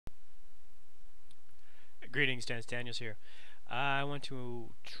Greetings, Dennis Daniels here. I want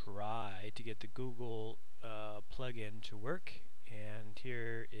to try to get the Google plugin to work, and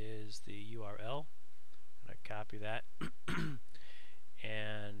here is the URL. I'm going to copy that.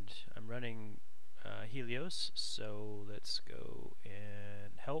 And I'm running Helios, so let's go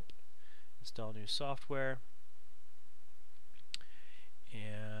and help install new software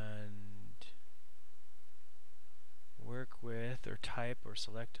and work with or type or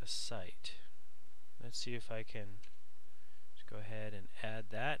select a site. Let's see if I can just go ahead and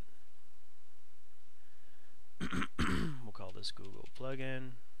add that. We'll call this Google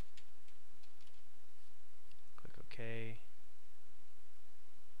plugin. Click OK.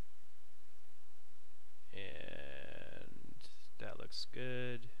 And that looks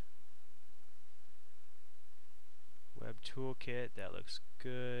good. Web Toolkit, that looks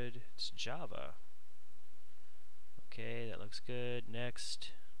good. It's Java. Okay, that looks good.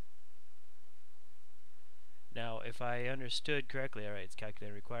 Next. Now, if I understood correctly, alright, it's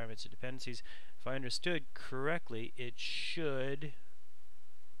calculating requirements and dependencies. If I understood correctly, it should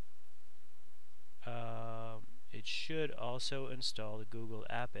also install the Google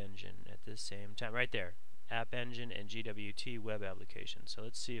App Engine at the same time. Right there, App Engine and GWT web application. So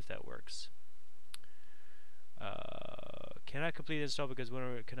let's see if that works. Cannot complete the install because one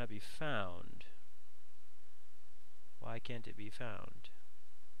it cannot be found. Why can't it be found?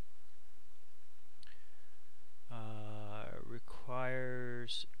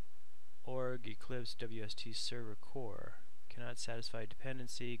 Requires org.eclipse.wst.server.core. Cannot satisfy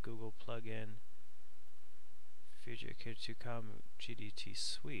dependency. Google plugin. Feature to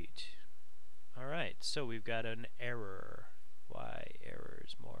com.google.gdt.eclipse.suite. Alright, so we've got an error. Why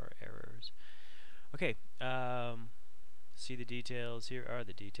errors? More errors. Okay, see the details. Here are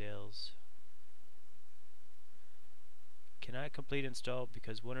the details. Cannot complete install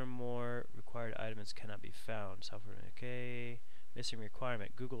because one or more required items cannot be found. Software, okay. Missing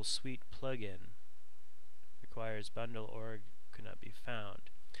requirement. Google Suite plugin requires bundle org could not be found.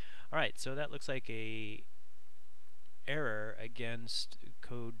 Alright, so that looks like a error against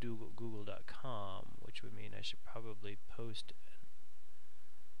com.google.com, which would mean I should probably post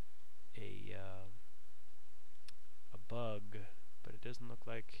a bug, but it doesn't look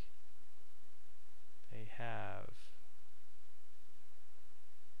like they have.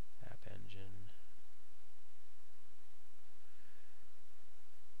 App Engine.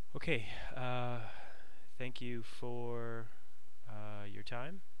 Okay, thank you for your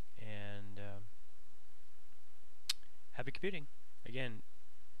time, and happy computing. Again,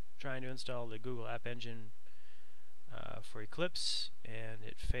 trying to install the Google App Engine for Eclipse, and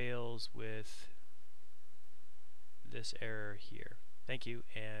it fails with this error here. Thank you,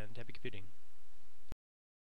 and happy computing.